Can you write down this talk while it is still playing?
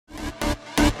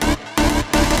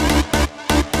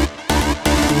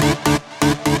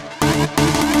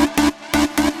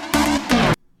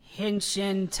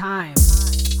Henshin time.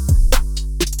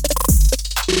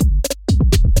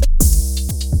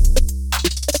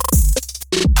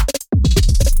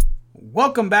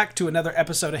 Welcome back to another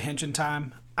episode of Henshin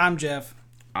Time. I'm Jeff.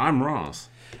 I'm Ross.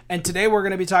 And today we're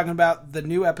going to be talking about the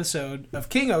new episode of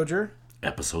Kingohger.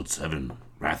 Episode 7,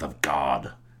 Wrath of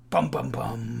God. Bum bum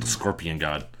bum. The Scorpion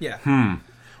God. Yeah.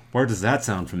 Where does that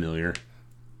sound familiar?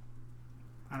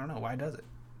 I don't know. Why does it?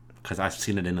 Because I've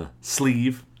seen it in a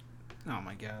sleeve. Oh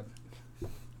my god.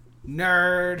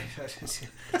 Nerd.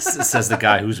 Says the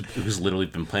guy who's literally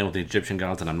been playing with the Egyptian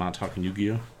gods, and I'm not talking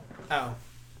Yu-Gi-Oh! Oh.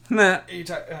 Nah. Oh,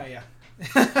 yeah.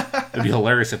 It'd be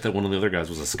hilarious if that one of the other guys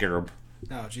was a scarab.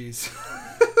 Oh, jeez.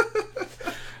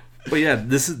 But yeah,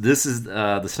 this is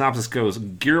the synopsis goes: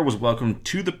 Gira was welcomed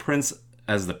to the prince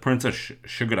as the Prince of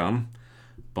Shugadam,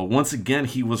 but once again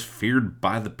he was feared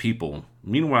by the people.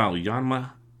 Meanwhile,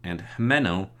 Yanma and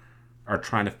Himeno are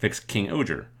trying to fix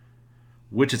Kingohger,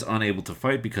 which is unable to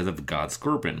fight because of the God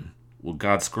Scorpion. Will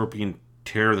God Scorpion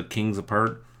tear the kings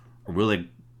apart, or will they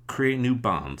create new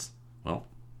bonds? Well,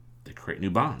 they create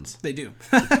new bonds. They do.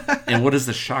 And what is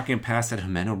the shocking past that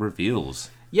Himeno reveals?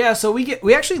 Yeah, so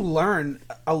we actually learn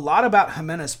a lot about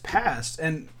Himena's past,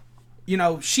 and you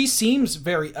know, she seems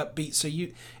very upbeat. So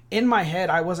in my head,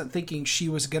 I wasn't thinking she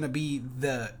was going to be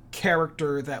the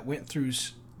character that went through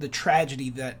the tragedy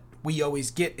that we always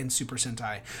get in Super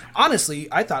Sentai. Honestly,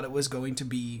 I thought it was going to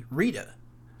be Rita.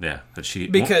 Yeah, but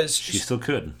she still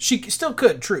could. She still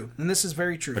could, true, and this is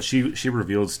very true. But she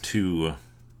reveals to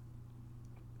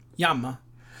Yama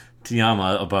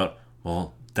about,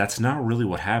 well, that's not really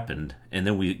what happened, and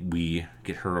then we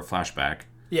get her a flashback.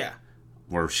 Yeah.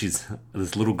 Where she's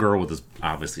this little girl with this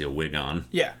obviously a wig on.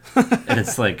 Yeah. And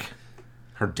it's like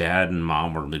her dad and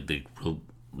mom were big, real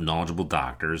knowledgeable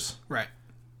doctors. Right.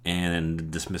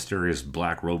 And this mysterious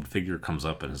black robed figure comes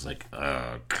up and is like,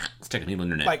 stick a needle in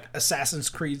your neck. Like Assassin's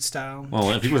Creed style.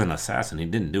 Well, if he was an assassin, he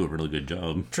didn't do a really good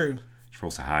job. True. He's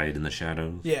supposed to hide in the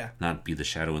shadows. Yeah. Not be the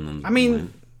shadow in the... I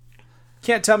mean,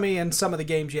 can't tell me in some of the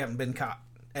games you haven't been caught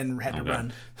and had to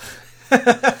run.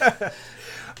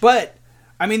 But,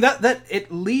 I mean, that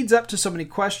it leads up to so many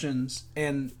questions,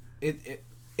 and it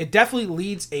definitely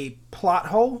leads a plot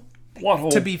hole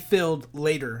to be filled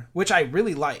later, which I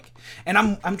really like. And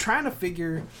I'm trying to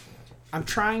figure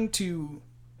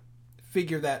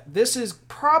that this is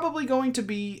probably going to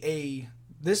be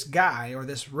this guy or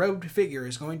this robed figure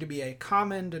is going to be a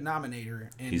common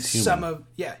denominator in some of...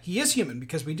 Yeah, he is human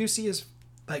because we do see his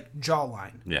like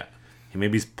jawline. Yeah.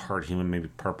 Maybe he's part human, maybe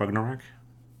part Bugnarok.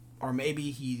 Or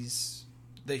maybe he's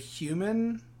the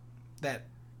human that...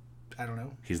 I don't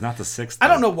know. He's not the sixth. I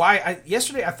don't know why.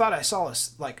 Yesterday I thought I saw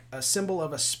a symbol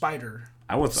of a spider.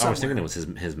 I was thinking it was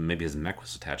his maybe his mech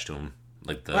was attached to him,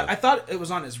 like the. I thought it was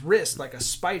on his wrist, like a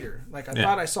spider. Like I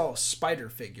thought I saw a spider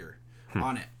figure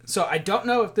on it. So I don't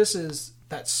know if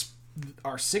that's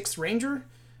our sixth ranger.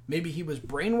 Maybe he was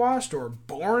brainwashed or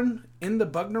born in the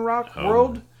Bugnarok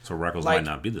world. So Reckles might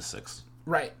not be the sixth.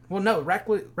 Right. Well, no,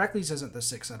 Reckles isn't the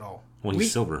sixth at all. Well,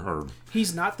 he's silver. Or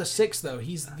he's not the sixth though.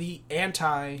 He's the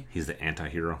He's the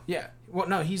anti-hero. Yeah. Well,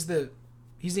 no, he's the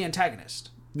antagonist.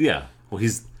 Yeah. Well,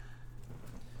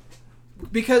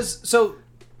 because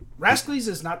Rascals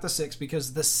is not the sixth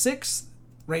because the sixth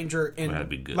ranger that'd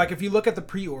be good. Like if you look at the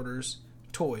pre-orders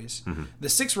toys, the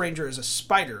sixth ranger is a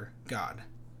spider god,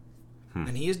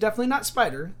 and he is definitely not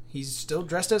spider. He's still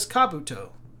dressed as Kabuto.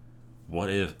 What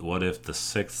if the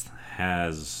sixth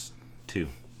has two?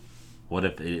 What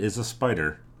if it is a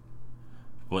spider?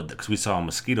 Because we saw a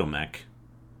mosquito mech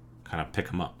kind of pick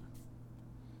him up.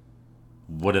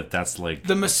 What if that's like...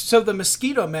 the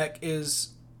mosquito mech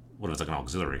is... What if it's like an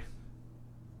auxiliary?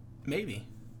 Maybe.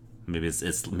 Maybe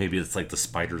it's like the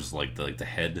spider's like the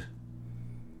head,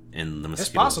 and the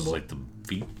mosquito's possible. Like the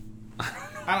feet.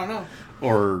 I don't know.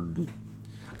 Or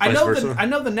I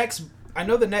know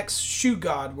the next shoe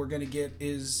god we're gonna get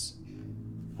is...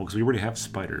 Well, because we already have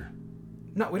spider.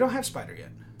 No, we don't have spider yet.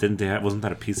 Didn't they have? Wasn't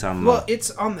that a piece on? Well,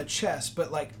 it's on the chest,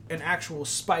 but like an actual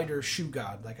spider shoe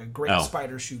god, like a great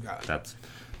spider shoe god.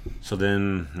 So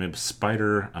then maybe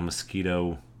spider, a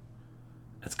mosquito.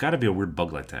 It's got to be a weird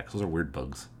bug like that, because those are weird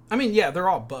bugs. I mean, yeah, they're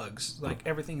all bugs. Like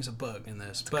everything's a bug in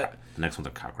this, but the next one's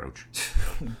a cockroach.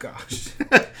 Oh gosh,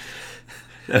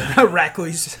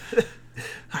 Rackley's.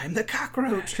 I'm the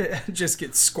cockroach. Just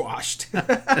gets squashed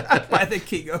by the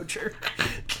Kingohger.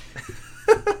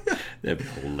 That'd be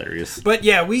hilarious. But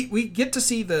yeah, we get to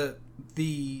see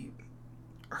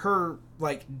her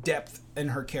like depth in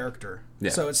her character. Yeah.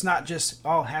 So it's not just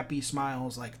all happy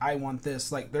smiles like I want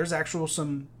this. Like there's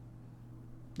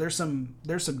there's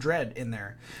some dread in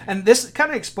there, and this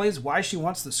kind of explains why she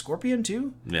wants the scorpion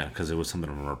too. Yeah, because it was something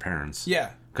from her parents.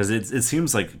 Yeah, because it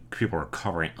seems like people are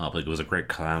covering up, like it was a great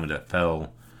calamity that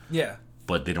fell. Yeah,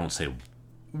 but they don't say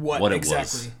what it exactly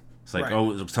was. It's like, right.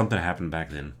 oh, something happened back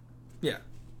then. Yeah.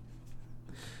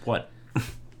 What?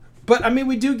 But, I mean,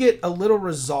 we do get a little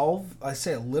resolve. I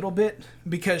say a little bit.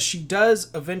 Because she does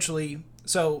eventually...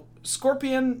 So,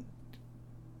 Scorpion...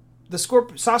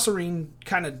 Saucerine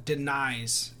kind of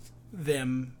denies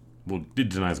them... Well, it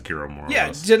denies Gira more or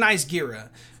less. Yeah, denies Gira.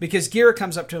 Because Gira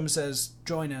comes up to him and says,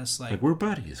 join us. Like we're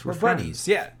buddies. We're buddies,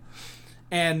 yeah.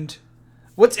 And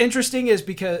what's interesting is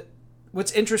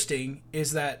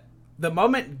that the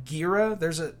moment Gira...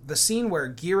 There's the scene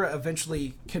where Gira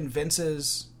eventually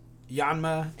convinces...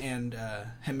 Yanma and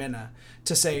Jimena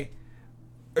to say,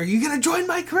 are you going to join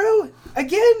my crew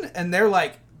again? And they're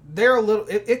a little...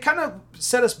 It kind of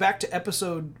set us back to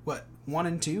episode, 1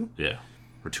 and 2? Yeah.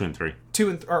 Or 2 and 3. 2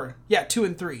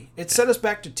 and 3. It set us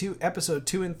back to episode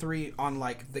 2 and 3 on,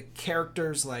 the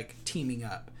characters, teaming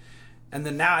up. And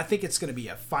then now I think it's going to be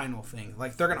a final thing.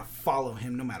 They're going to follow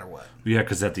him no matter what. Yeah,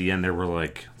 because at the end they were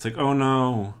it's like, oh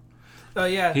no. Oh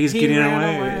yeah, he getting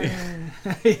away.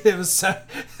 It was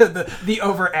the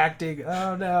overacting.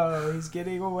 Oh no, he's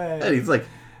getting away. And he's like,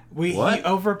 he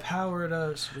overpowered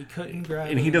us. We couldn't grab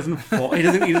him. And he doesn't fall.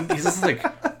 He's just like,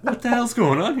 what the hell's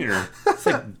going on here? It's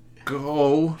like,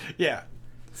 go. Yeah.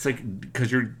 It's like,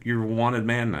 because you're a wanted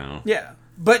man now. Yeah,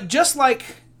 but just like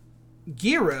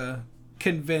Gira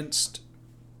convinced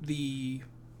the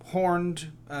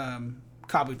horned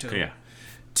Kabuto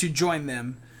to join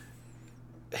them.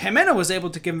 Jimena was able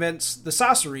to convince the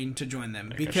Saucerine to join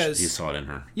them because he saw it in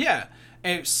her. Yeah,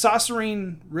 and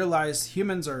Saucerine realized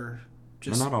humans are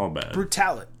just not all bad.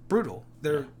 Brutal.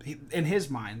 They're in his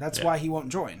mind. That's why he won't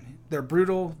join. They're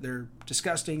brutal. They're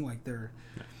disgusting.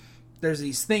 There's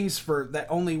these things that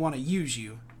only want to use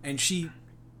you. And she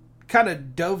kind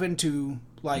of dove into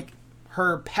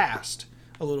her past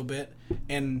a little bit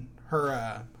and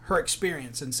her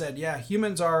experience and said, yeah,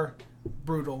 humans are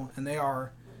brutal and they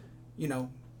are,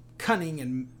 cunning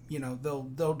and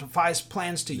they'll devise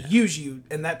plans to use you,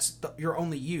 and that's your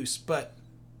only use, but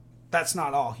that's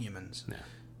not all humans. Yeah.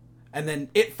 And then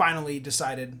it finally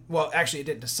decided, well, actually it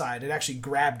didn't decide, it actually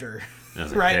grabbed her.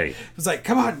 Right? Hey. It was like,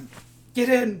 come on, get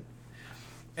in.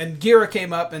 And Gira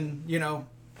came up and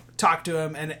talked to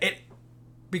him, and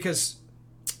because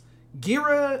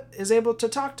Gira is able to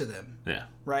talk to them. Yeah.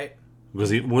 Right? What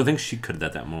do you think she could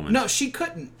at that moment? No, she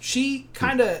couldn't. She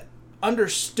kind of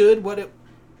understood what it...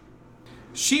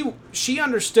 She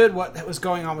understood what was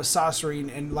going on with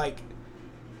Saucerine and,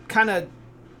 kind of,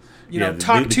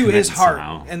 talked to his heart.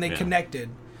 Somehow. And they connected.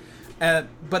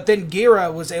 But then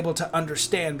Gira was able to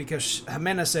understand because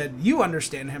Jimena said, you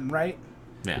understand him, right?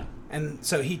 Yeah. And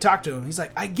so he talked to him. He's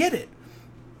like, I get it.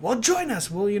 Well, join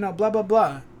us. Well, blah, blah,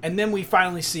 blah. And then we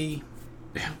finally see...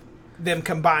 them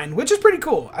combined, which is pretty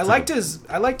cool. I liked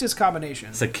his combination.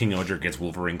 It's like Kingohger gets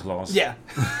Wolverine claws. Yeah.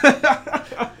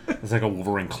 It's like a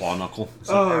Wolverine claw knuckle.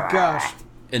 Gosh.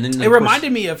 And then it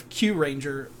reminded me of Q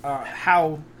Ranger,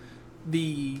 how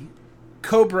the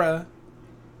Cobra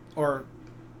or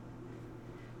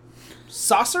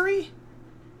Saucery?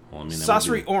 Well,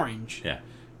 Saucery Orange. Yeah.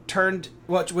 Turned,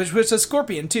 which was a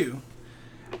scorpion too,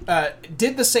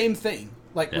 did the same thing,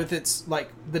 with its,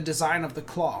 the design of the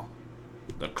claw.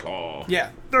 The claw.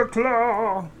 Yeah. The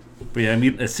claw. But yeah, I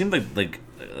mean, it seemed like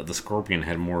the Scorpion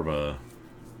had more of a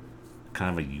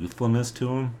kind of a youthfulness to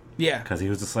him. Yeah. Because he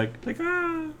was just like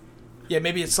ah. Yeah,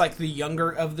 maybe it's the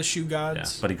younger of the shoe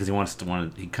gods. Yeah, but because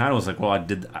he kind of was like, well,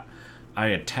 I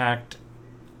attacked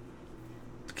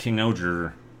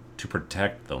Kingohger to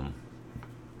protect them.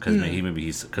 Because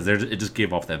it just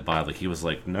gave off that vibe. He was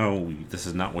like, no, this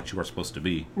is not what you are supposed to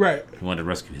be. Right. He wanted to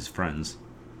rescue his friends.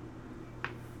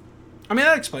 I mean,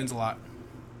 that explains a lot.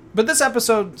 But this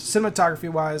episode,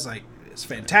 cinematography-wise, it's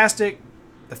fantastic.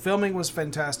 The filming was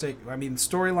fantastic. I mean,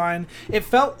 storyline, it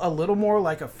felt a little more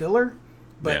like a filler.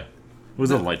 But it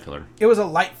was a light filler. It was a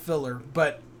light filler,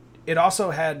 but it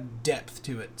also had depth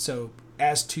to it. So,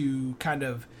 as to kind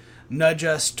of nudge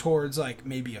us towards,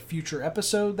 maybe a future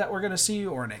episode that we're going to see,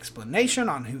 or an explanation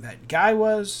on who that guy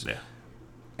was. Yeah.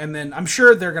 And then I'm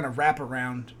sure they're going to wrap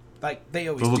around... they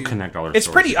always do. Connect all their it's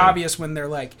pretty together. obvious when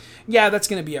they're yeah, that's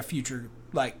going to be a future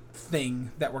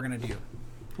thing that we're going to do,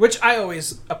 which I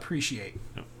always appreciate.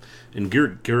 And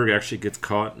Gira actually gets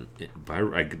caught by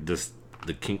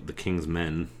the king's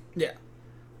men. Yeah.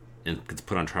 And gets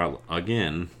put on trial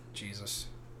again. Jesus.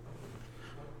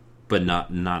 But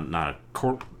not a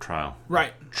court trial.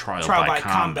 Right. Trial by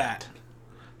combat.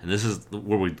 And this is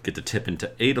where we get to tip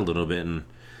into 8 a little bit, and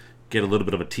get a little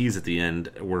bit of a tease at the end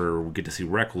where we get to see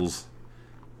Reckles.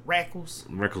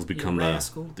 Reckles become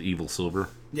the evil Silver.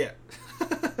 Yeah.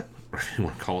 Or if you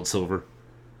want to call it Silver.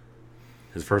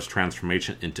 His first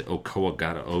transformation into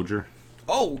Okoagata Oger.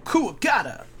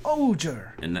 Okoagata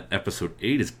Oger. And episode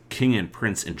 8 is King and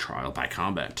Prince in Trial by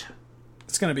Combat.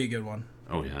 It's going to be a good one.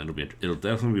 Oh yeah, it'll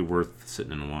definitely be worth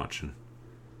sitting and watching.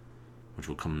 Which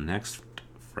will come next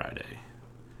Friday.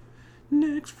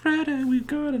 Next Friday we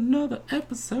got another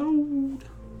episode.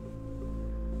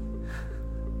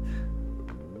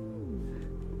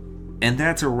 And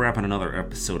that's a wrap on another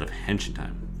episode of Henshin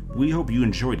Time. We hope you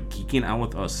enjoyed geeking out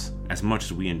with us as much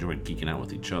as we enjoyed geeking out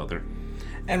with each other.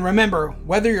 And remember,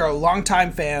 whether you're a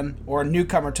longtime fan or a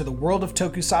newcomer to the world of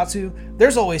tokusatsu,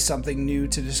 there's always something new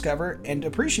to discover and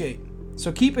appreciate.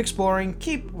 So keep exploring,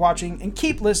 keep watching, and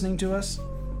keep listening to us.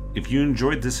 If you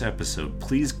enjoyed this episode,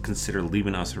 please consider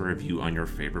leaving us a review on your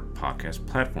favorite podcast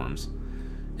platforms.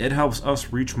 It helps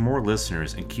us reach more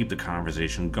listeners and keep the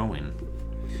conversation going.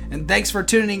 And thanks for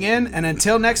tuning in, and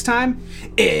until next time,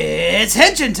 it's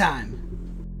Henshin Time!